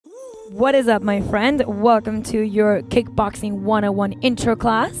What is up, my friend? Welcome to your Kickboxing 101 intro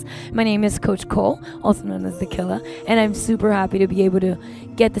class. My name is Coach Cole, also known as the Killa, and I'm super happy to be able to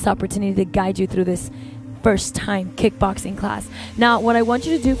get this opportunity to guide you through this first time kickboxing class. Now, what I want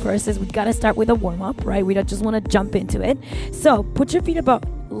you to do first is we've got to start with a warm-up, right? We don't just want to jump into it. So put your feet about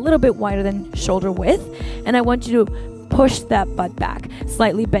a little bit wider than shoulder width, and I want you to push that butt back.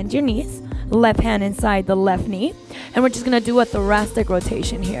 Slightly bend your knees, left hand inside the left knee, and we're just gonna do a thoracic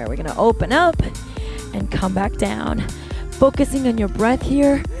rotation here. We're gonna open up and come back down, focusing on your breath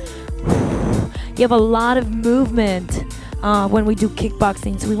here. You have a lot of movement when we do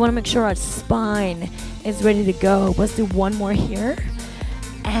kickboxing, so we want to make sure our spine is ready to go. Let's do one more here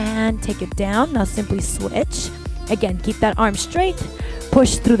and take it down. Now simply switch. Again, keep that arm straight,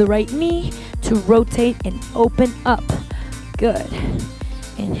 push through the right knee to rotate and open up. Good.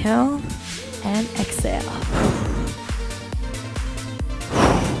 Inhale and exhale.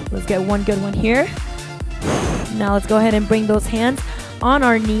 Let's get one good one here. Now let's go ahead and bring those hands on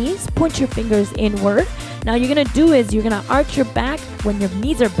our knees. Point your fingers inward. Now you're gonna do is you're gonna arch your back when your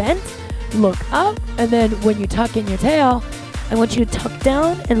knees are bent, look up, and then when you tuck in your tail, I want you to tuck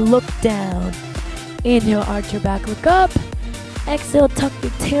down and look down. Inhale, arch your back, look up. Exhale, tuck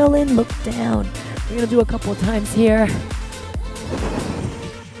your tail in, look down. We're gonna do a couple of times here.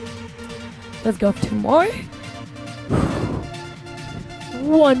 Let's go for two more.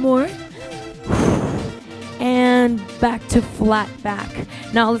 One more. And back to flat back.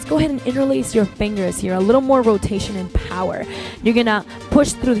 Now let's go ahead and interlace your fingers here. A little more rotation and power. You're gonna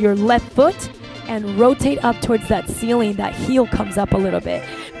push through your left foot and rotate up towards that ceiling. That heel comes up a little bit.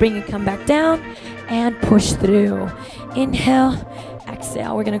 Bring it, come back down and push through. Inhale,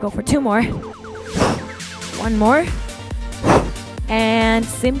 exhale. We're gonna go for two more. One more. And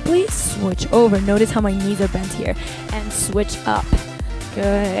simply switch over. Notice how my knees are bent here. And switch up.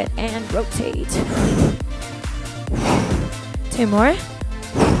 Good. And rotate. Two more.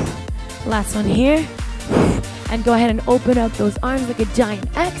 Last one here. And go ahead and open up those arms like a giant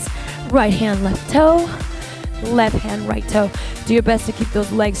X. Right hand, left toe. Left hand, right toe. Do your best to keep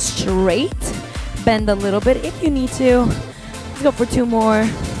those legs straight. Bend a little bit if you need to. Let's go for two more.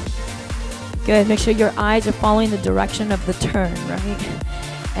 Good. Make sure your eyes are following the direction of the turn, right?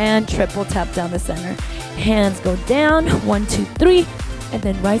 And triple tap down the center. Hands go down. 1, 2, 3. And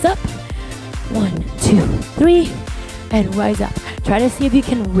then rise up. 1, 2, 3. And rise up. Try to see if you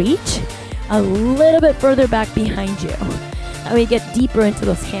can reach a little bit further back behind you. That way you get deeper into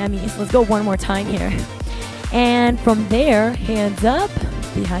those hammies. Let's go one more time here. And from there, hands up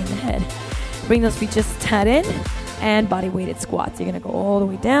behind the head. Bring those feet just tad in and body weighted squats. You're gonna go all the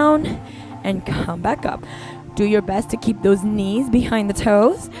way down and come back up. Do your best to keep those knees behind the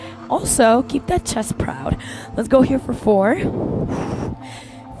toes. Also, keep that chest proud. Let's go here for 4,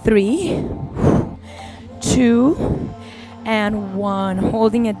 3, 2, and 1.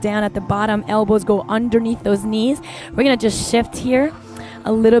 Holding it down at the bottom. Elbows go underneath those knees. We're gonna just shift here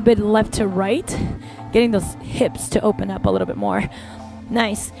a little bit left to right, getting those hips to open up a little bit more.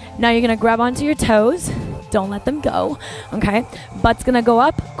 Nice. Now you're gonna grab onto your toes. Don't let them go, okay? Butt's gonna go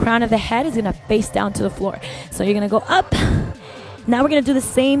up. Crown of the head is gonna face down to the floor. So you're gonna go up. Now we're gonna do the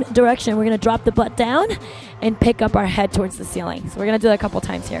same direction. We're gonna drop the butt down and pick up our head towards the ceiling. So we're gonna do that a couple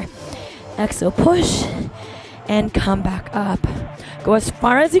times here. Exhale, push, and come back up. Go as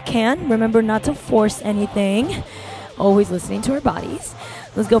far as you can. Remember not to force anything. Always listening to our bodies.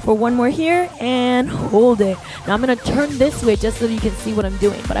 Let's go for one more here and hold it. Now I'm gonna turn this way just so you can see what I'm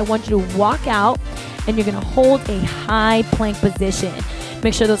doing, but I want you to walk out and you're gonna hold a high plank position.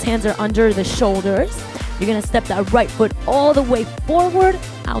 Make sure those hands are under the shoulders. You're gonna step that right foot all the way forward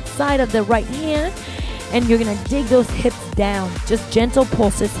outside of the right hand, and you're gonna dig those hips down. Just gentle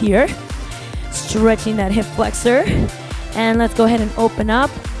pulses here. Stretching that hip flexor. And let's go ahead and open up.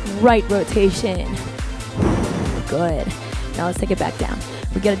 Right rotation. Good. Now let's take it back down.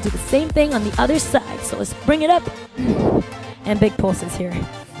 We gotta do the same thing on the other side. So let's bring it up. And big pulses here.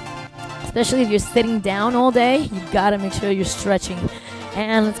 Especially if you're sitting down all day, you gotta make sure you're stretching.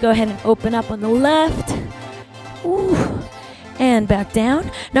 And let's go ahead and open up on the left. Ooh. And back down.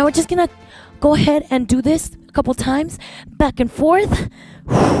 Now we're just gonna go ahead and do this a couple times. Back and forth.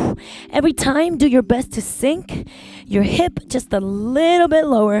 Every time, do your best to sink your hip just a little bit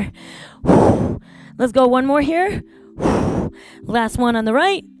lower. Let's go one more here. Last one on the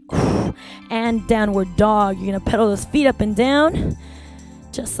right. And downward dog. You're gonna pedal those feet up and down.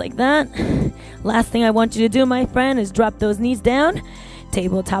 Just like that. Last thing I want you to do, my friend, is drop those knees down.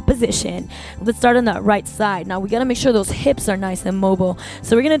 tabletop position. Let's start on that right side. Now we gotta make sure those hips are nice and mobile.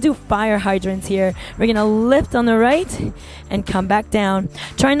 So we're gonna do fire hydrants here. We're gonna lift on the right and come back down.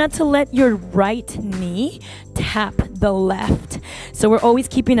 Try not to let your right knee tap the left. So we're always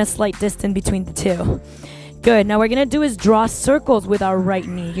keeping a slight distance between the two. Good. Now what we're gonna do is draw circles with our right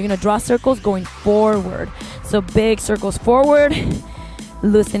knee. You're gonna draw circles going forward. So big circles forward,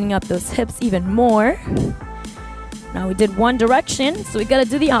 loosening up those hips even more. Now we did one direction, so we gotta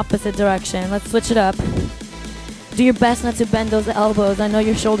do the opposite direction. Let's switch it up. Do your best not to bend those elbows. I know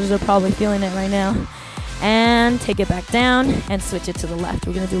your shoulders are probably feeling it right now. And take it back down and switch it to the left.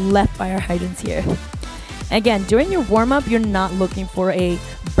 We're gonna do left fire hydrants here. Again, during your warm-up, you're not looking for a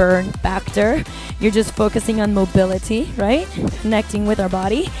burn factor. You're just focusing on mobility, right? Connecting with our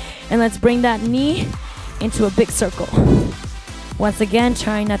body. And let's bring that knee into a big circle. Once again,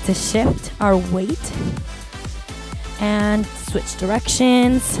 trying not to shift our weight. And switch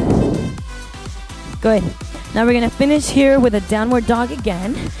directions. Good. Now we're gonna finish here with a downward dog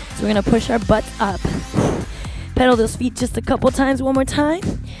again. So we're gonna push our butts up. Pedal those feet just a couple times, one more time.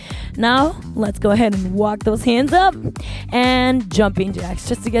 Now, let's go ahead and walk those hands up and jumping jacks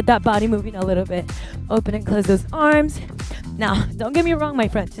just to get that body moving a little bit. Open and close those arms. Now, don't get me wrong, my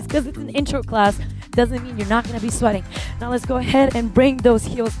friends. Just because it's an intro class doesn't mean you're not going to be sweating. Now, let's go ahead and bring those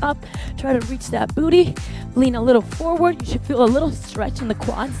heels up. Try to reach that booty. Lean a little forward. You should feel a little stretch in the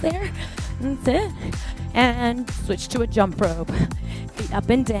quads there. That's it. And switch to a jump rope. Feet up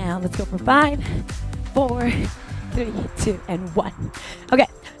and down. Let's go for 5, 4, 3, 2, and 1. Okay.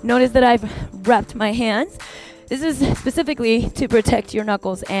 Notice that I've wrapped my hands. This is specifically to protect your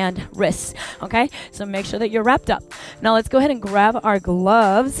knuckles and wrists, okay? So make sure that you're wrapped up. Now let's go ahead and grab our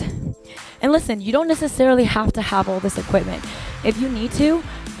gloves. And listen, you don't necessarily have to have all this equipment. If you need to,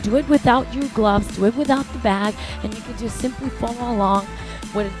 do it without your gloves, do it without the bag, and you can just simply follow along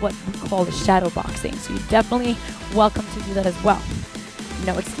with what we call the shadow boxing. So you're definitely welcome to do that as well.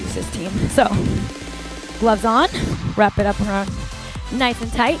 No excuses, team. So, gloves on, wrap it up around nice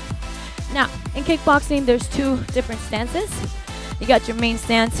and tight. Now, in kickboxing, there's 2 different stances. You got your main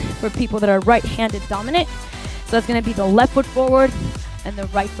stance for people that are right-handed dominant. So that's gonna be the left foot forward and the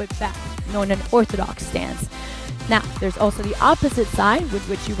right foot back, known as an orthodox stance. Now, there's also the opposite side with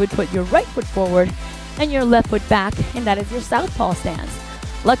which you would put your right foot forward and your left foot back, and that is your southpaw stance.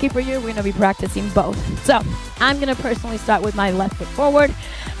 Lucky for you, we're gonna be practicing both. So, I'm gonna personally start with my left foot forward.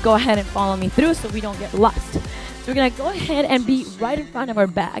 Go ahead and follow me through so we don't get lost. So we're gonna go ahead and be right in front of our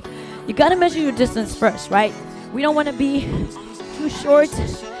bag. You gotta measure your distance first, right? We don't wanna be too short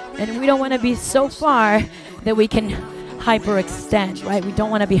and we don't wanna be so far that we can hyperextend, right? We don't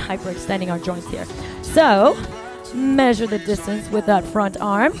wanna be hyperextending our joints here. So, measure the distance with that front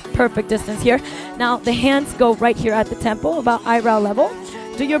arm. Perfect distance here. Now, the hands go right here at the temple, about eyebrow level.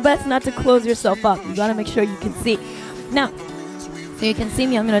 Do your best not to close yourself up. You gotta make sure you can see. Now, so you can see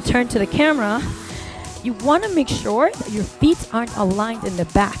me, I'm gonna turn to the camera. You want to make sure that your feet aren't aligned in the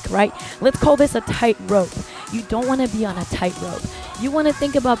back, right? Let's call this a tight rope. You don't want to be on a tight rope. You want to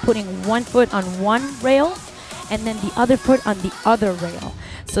think about putting one foot on one rail and then the other foot on the other rail.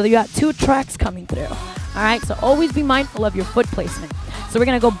 So you got 2 tracks coming through. All right, so always be mindful of your foot placement. So we're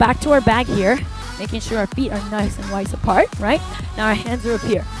going to go back to our bag here, making sure our feet are nice and wide apart, right? Now our hands are up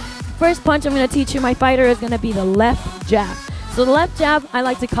here. First punch I'm going to teach you, my fighter, is going to be the left jab. So the left jab, I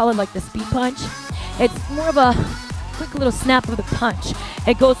like to call it like the speed punch. It's more of a quick little snap of the punch.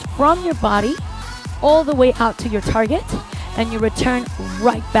 It goes from your body all the way out to your target, and you return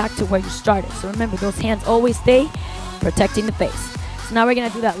right back to where you started. So remember, those hands always stay protecting the face. So now we're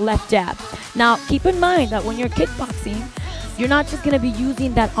gonna do that left jab. Now, keep in mind that when you're kickboxing, you're not just gonna be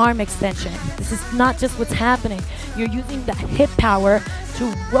using that arm extension. This is not just what's happening. You're using that hip power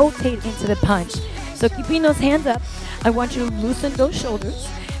to rotate into the punch. So keeping those hands up, I want you to loosen those shoulders.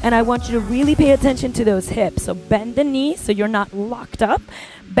 And I want you to really pay attention to those hips. So bend the knee so you're not locked up.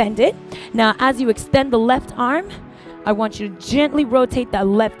 Bend it. Now, as you extend the left arm, I want you to gently rotate that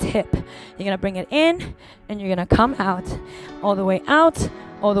left hip. You're going to bring it in, and you're going to come out, all the way out,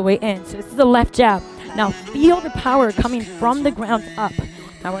 all the way in. So this is the left jab. Now, feel the power coming from the ground up.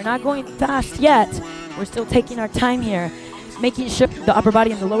 Now, we're not going fast yet. We're still taking our time here, making sure the upper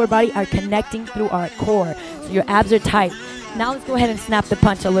body and the lower body are connecting through our core. So your abs are tight. Now let's go ahead and snap the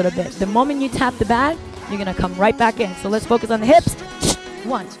punch a little bit. The moment you tap the bag, you're gonna come right back in. So let's focus on the hips.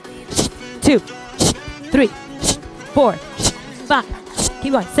 1, 2, 3, 4, 5.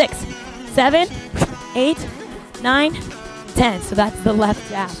 Keep going. 6, 7, 8, 9, 10. So that's the left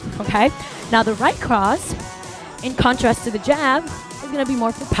jab, okay? Now the right cross, in contrast to the jab, is gonna be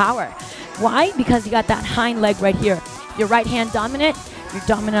more for power. Why? Because you got that hind leg right here. Your right hand dominant, You're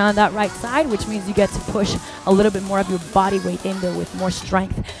dominant on that right side, which means you get to push a little bit more of your body weight in there with more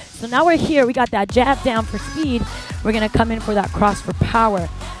strength. So now we're here. We got that jab down for speed. We're going to come in for that cross for power.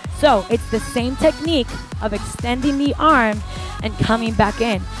 So it's the same technique of extending the arm and coming back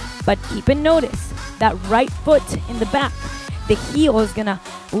in. But keep in notice that right foot in the back. The heel is going to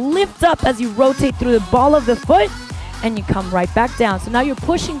lift up as you rotate through the ball of the foot, and you come right back down. So now you're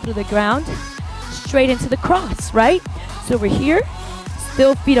pushing through the ground straight into the cross, right? So we're here,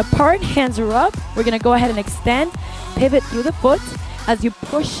 still feet apart, hands are up. We're going to go ahead and extend, pivot through the foot as you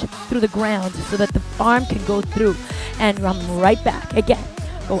push through the ground so that the arm can go through. And come right back. Again,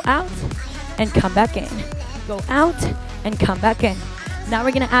 go out and come back in. Go out and come back in. Now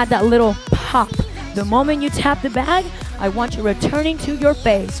we're going to add that little pop. The moment you tap the bag, I want you returning to your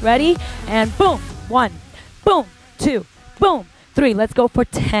face. Ready? And boom. 1, boom, 2, boom, 3. Let's go for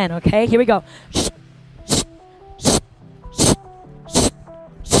 10, okay? Here we go.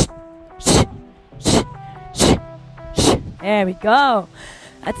 There we go.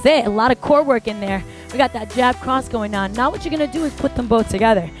 That's it. A lot of core work in there. We got that jab cross going on. Now what you're going to do is put them both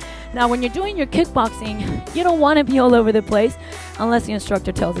together. Now when you're doing your kickboxing, you don't want to be all over the place unless the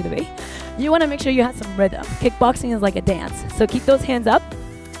instructor tells you to be. You want to make sure you have some rhythm. Kickboxing is like a dance. So keep those hands up.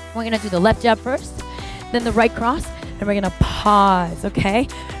 We're going to do the left jab first, then the right cross, and we're going to pause, okay?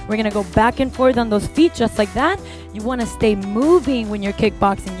 We're going to go back and forth on those feet just like that. You want to stay moving when you're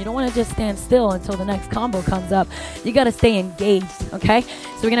kickboxing. You don't want to just stand still until the next combo comes up. You got to stay engaged, okay?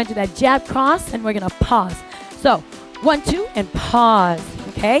 So we're going to do that jab cross, and we're going to pause. So 1, 2, and pause,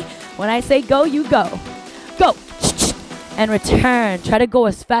 okay? When I say go, you go. Go. And return. Try to go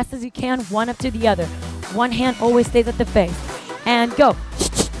as fast as you can, one up to the other. One hand always stays at the face. And go.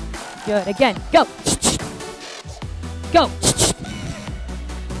 Good. Again. Go. Go.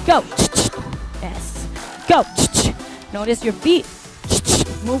 Go. Yes. Go. Notice your feet.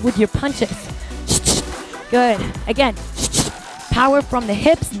 Move with your punches. Good. Again. Power from the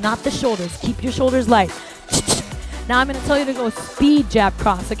hips, not the shoulders. Keep your shoulders light. Now I'm going to tell you to go speed jab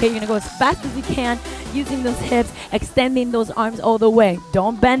cross, okay? You're going to go as fast as you can using those hips, extending those arms all the way.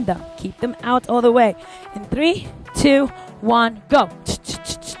 Don't bend them. Keep them out all the way. In 3, 2, 1, go.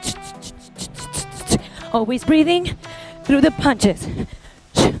 Always breathing through the punches.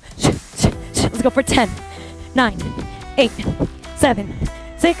 Let's go for 10, 9, 8, 7,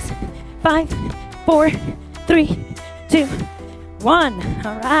 6, 5, 4, 3, 2, 1.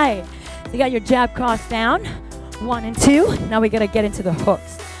 All right. So you got your jab cross down. 1 and 2. Now we gotta get into the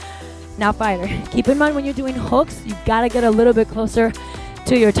hooks. Now fighter, keep in mind when you're doing hooks, you gotta get a little bit closer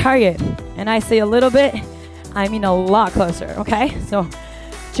to your target. And I say a little bit, I mean a lot closer, okay? So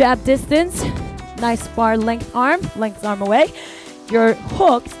jab distance, nice far length arm away. Your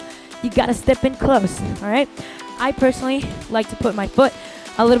hooks, you gotta step in close, all right? I personally like to put my foot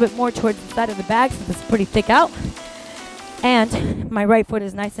a little bit more towards the side of the bag since it's pretty thick out. And my right foot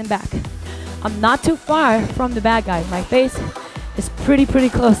is nice and back. I'm not too far from the bag, guys. My face is pretty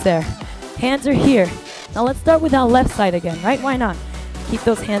close there. Hands are here. Now let's start with our left side again, right? Why not? Keep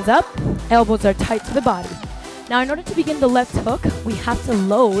those hands up. Elbows are tight to the body. Now in order to begin the left hook, we have to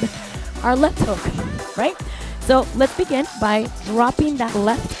load our left hook, right? So let's begin by dropping that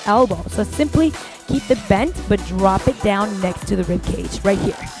left elbow. So simply keep it bent, but drop it down next to the rib cage, right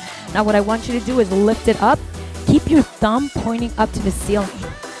here. Now what I want you to do is lift it up. Keep your thumb pointing up to the ceiling.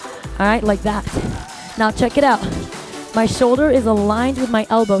 All right, like that. Now check it out. My shoulder is aligned with my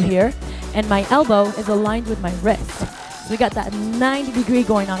elbow here, and my elbow is aligned with my wrist. So we got that 90-degree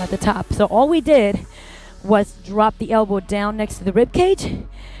going on at the top. So all we did was drop the elbow down next to the rib cage,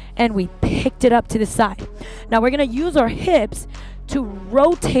 and we picked it up to the side. Now we're gonna use our hips to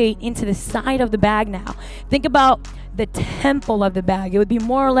rotate into the side of the bag now. Think about the temple of the bag. It would be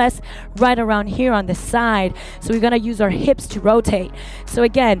more or less right around here on the side. So we're gonna use our hips to rotate. So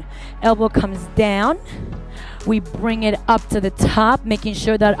again, elbow comes down. We bring it up to the top, making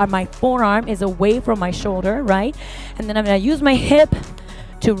sure that my forearm is away from my shoulder, right? And then I'm gonna use my hip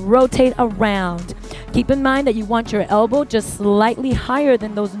to rotate around. Keep in mind that you want your elbow just slightly higher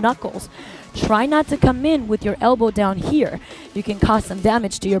than those knuckles. Try not to come in with your elbow down here. You can cause some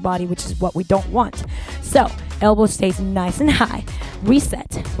damage to your body, which is what we don't want. So, elbow stays nice and high.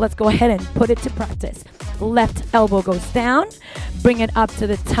 Reset. Let's go ahead and put it to practice. Left elbow goes down. Bring it up to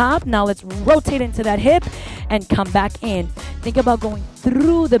the top. Now let's rotate into that hip and come back in. Think about going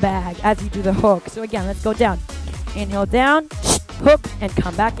through the bag as you do the hook. So again, let's go down. Inhale down, hook, and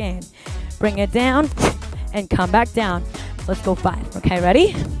come back in. Bring it down and come back down. Let's go 5. Okay,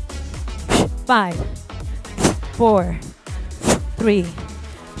 ready? 5, 4, 3,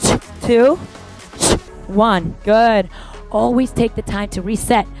 2, 1. Good. always take the time to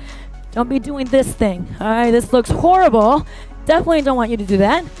reset. Don't be doing this thing. All right, this looks horrible. Definitely don't want you to do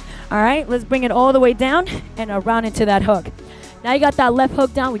that. All right, let's bring it all the way down and around into that hook. Now you got that left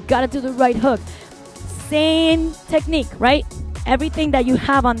hook down. We got to do the right hook. Same technique, right? Everything that you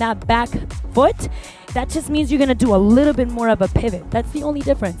have on that back foot, that just means you're going to do a little bit more of a pivot. That's the only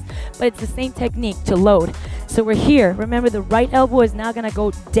difference. But it's the same technique to load. So we're here. Remember, the right elbow is now going to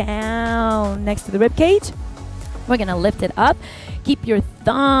go down next to the rib cage. We're going to lift it up. Keep your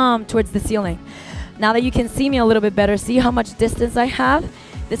thumb towards the ceiling. Now that you can see me a little bit better, see how much distance I have?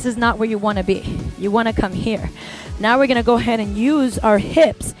 This is not where you want to be. You want to come here. Now we're going to go ahead and use our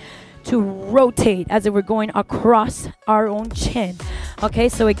hips to rotate as if we're going across our own chin. Okay,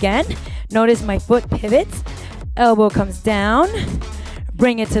 so again, notice my foot pivots. Elbow comes down.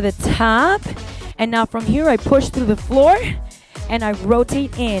 Bring it to the top. And now from here, I push through the floor and I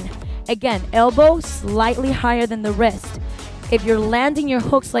rotate in. Again, elbow slightly higher than the wrist. If you're landing your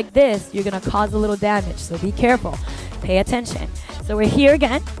hooks like this, you're going to cause a little damage. So be careful. Pay attention. So we're here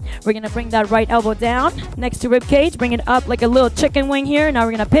again. We're going to bring that right elbow down next to rib cage. Bring it up like a little chicken wing here. Now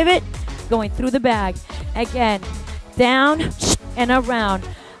we're going to pivot, going through the bag. Again, down and around.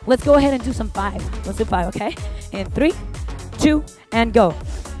 Let's go ahead and do some 5. Let's do 5, okay? In 3, 2, and go.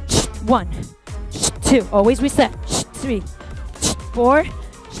 1, 2. Always reset. 3, 4,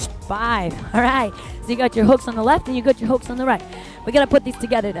 5. All right. So you got your hooks on the left and you got your hooks on the right. We got to put these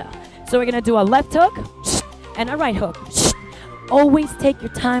together though. So we're going to do a left hook and a right hook. Always take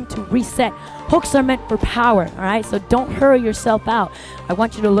your time to reset. Hooks are meant for power, all right? So don't hurry yourself out. I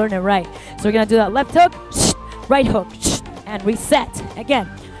want you to learn it right. So we're going to do that left hook, right hook, and reset. Again.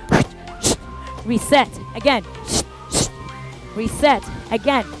 Reset. Again. Reset.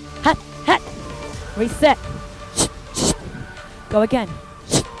 Again. Hut, hut. Reset. Go again.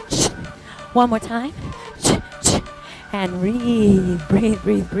 One more time. And breathe, breathe,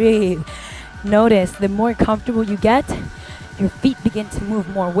 breathe, breathe. Notice the more comfortable you get, your feet begin to move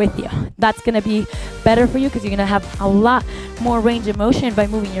more with you. That's going to be better for you because you're going to have a lot more range of motion by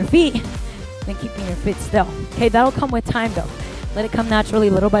moving your feet than keeping your feet still. Okay, that'll come with time though. Let it come naturally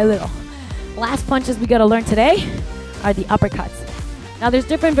little by little. Last punches we got to learn today are the uppercuts. Now there's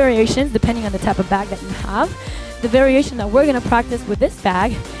different variations depending on the type of bag that you have. The variation that we're going to practice with this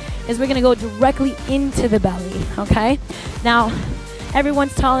bag is we're going to go directly into the belly, okay? Now,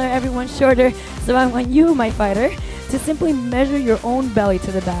 everyone's taller, everyone's shorter, so I want you, my fighter, to simply measure your own belly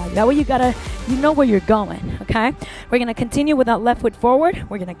to the bag. That way you know where you're going, okay? We're going to continue with that left foot forward.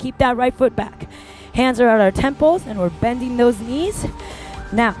 We're going to keep that right foot back. Hands are at our temples, and we're bending those knees.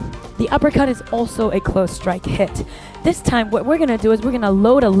 Now, the uppercut is also a close strike hit. This time, what we're going to do is we're going to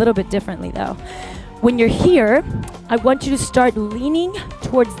load a little bit differently, though. When you're here, I want you to start leaning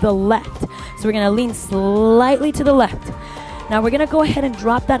towards the left. So we're going to lean slightly to the left. Now we're going to go ahead and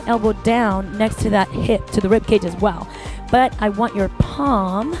drop that elbow down next to that hip, to the rib cage as well. But I want your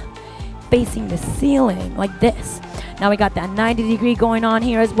palm facing the ceiling like this. Now we got that 90 degree going on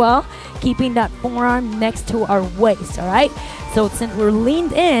here as well, keeping that forearm next to our waist, all right? So since we're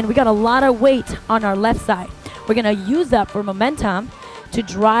leaned in, we got a lot of weight on our left side. We're going to use that for momentum to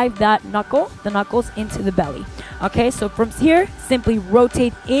drive the knuckles into the belly. Okay, so from here, simply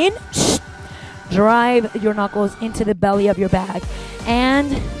rotate in, drive your knuckles into the belly of your bag, and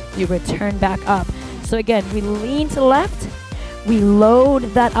you return back up. So again, we lean to the left, we load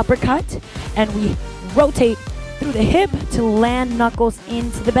that uppercut, and we rotate through the hip to land knuckles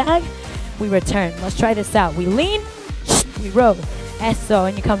into the bag. We return. Let's try this out. We lean, we roll. Eso,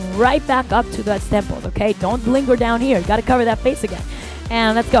 and you come right back up to those temples, okay? Don't linger down here. You got to cover that face again.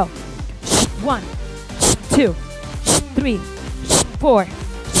 And let's go. 1, 2, 3, 4,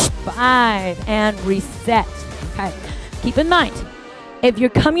 5, and reset. Okay. Keep in mind, if you're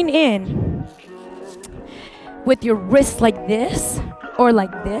coming in with your wrists like this or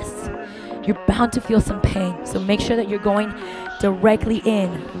like this, you're bound to feel some pain. So make sure that you're going directly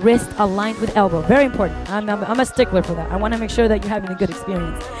in, wrist aligned with elbow. Very important. I'm a stickler for that. I want to make sure that you're having a good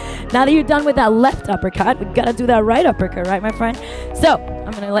experience. Now that you're done with that left uppercut, we've got to do that right uppercut, right, my friend? So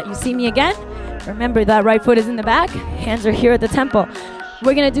I'm going to let you see me again. Remember, that right foot is in the back. Hands are here at the temple.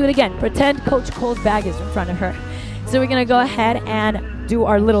 We're going to do it again. Pretend Coach Cole's bag is in front of her. So we're going to go ahead and do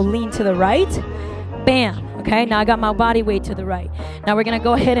our little lean to the right. Bam. Okay, now I got my body weight to the right. Now we're going to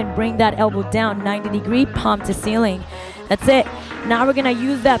go ahead and bring that elbow down 90 degree, palm to ceiling. That's it. Now we're going to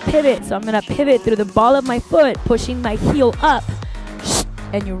use that pivot. So I'm going to pivot through the ball of my foot, pushing my heel up.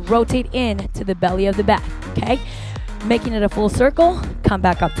 And you rotate in to the belly of the back. Okay, making it a full circle. Come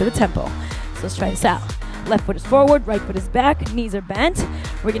back up to the temple. So let's try this out. Left foot is forward, right foot is back, knees are bent.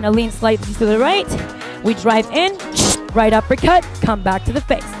 We're going to lean slightly to the right. We drive in, right uppercut, come back to the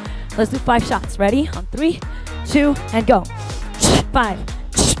face. Let's do 5 shots. Ready? On 3, 2, and go. 5,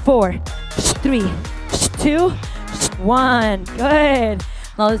 4, 3, 2, 1. Good.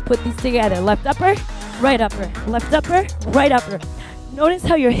 Now let's put these together. Left upper, right upper, left upper, right upper. Notice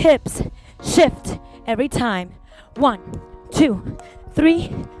how your hips shift every time. 1, 2,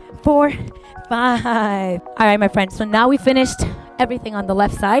 3, 4, 5. All right, my friends. So now we finished everything on the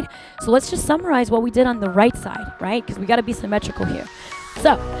left side. So let's just summarize what we did on the right side, right? Because we got to be symmetrical here.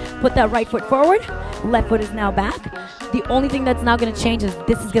 So put that right foot forward. Left foot is now back. The only thing that's now going to change is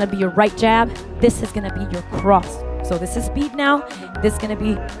this is going to be your right jab. This is going to be your cross. So this is speed now. This is going to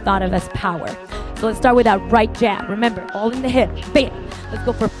be thought of as power. So let's start with that right jab. Remember, all in the hip. Bam. Let's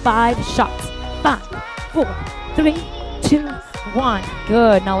go for 5 shots. 5, 4, 3, 2, 1.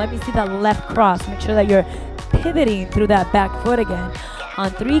 Good. Now let me see that left cross. Make sure that you're pivoting through that back foot again. On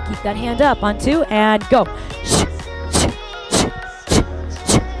 3, keep that hand up. On 2, and go.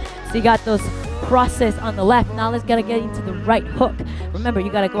 So you got those crosses on the left. Now let's gotta get into the right hook. Remember,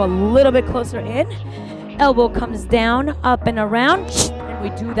 you gotta go a little bit closer in. Elbow comes down, up and around, and we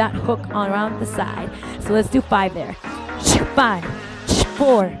do that hook around the side. So let's do 5 there. 5,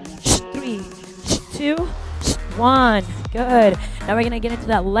 4, 3, 2, 1. Good. Now we're gonna get into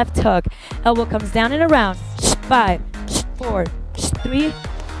that left hook. Elbow comes down and around. 5, 4, 3,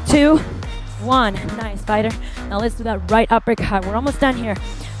 2, 1. Nice, fighter. Now let's do that right uppercut. We're almost done here.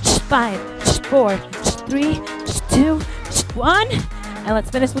 5, 4, 3, 2, 1. And let's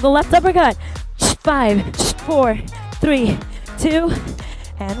finish with the left uppercut. 5, 4, 3, 2,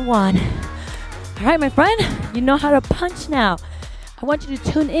 and 1. All right, my friend, you know how to punch now. I want you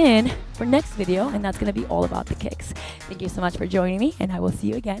to tune in for next video, and that's going to be all about the kicks. Thank you so much for joining me, and I will see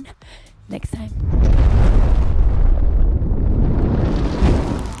you again next time.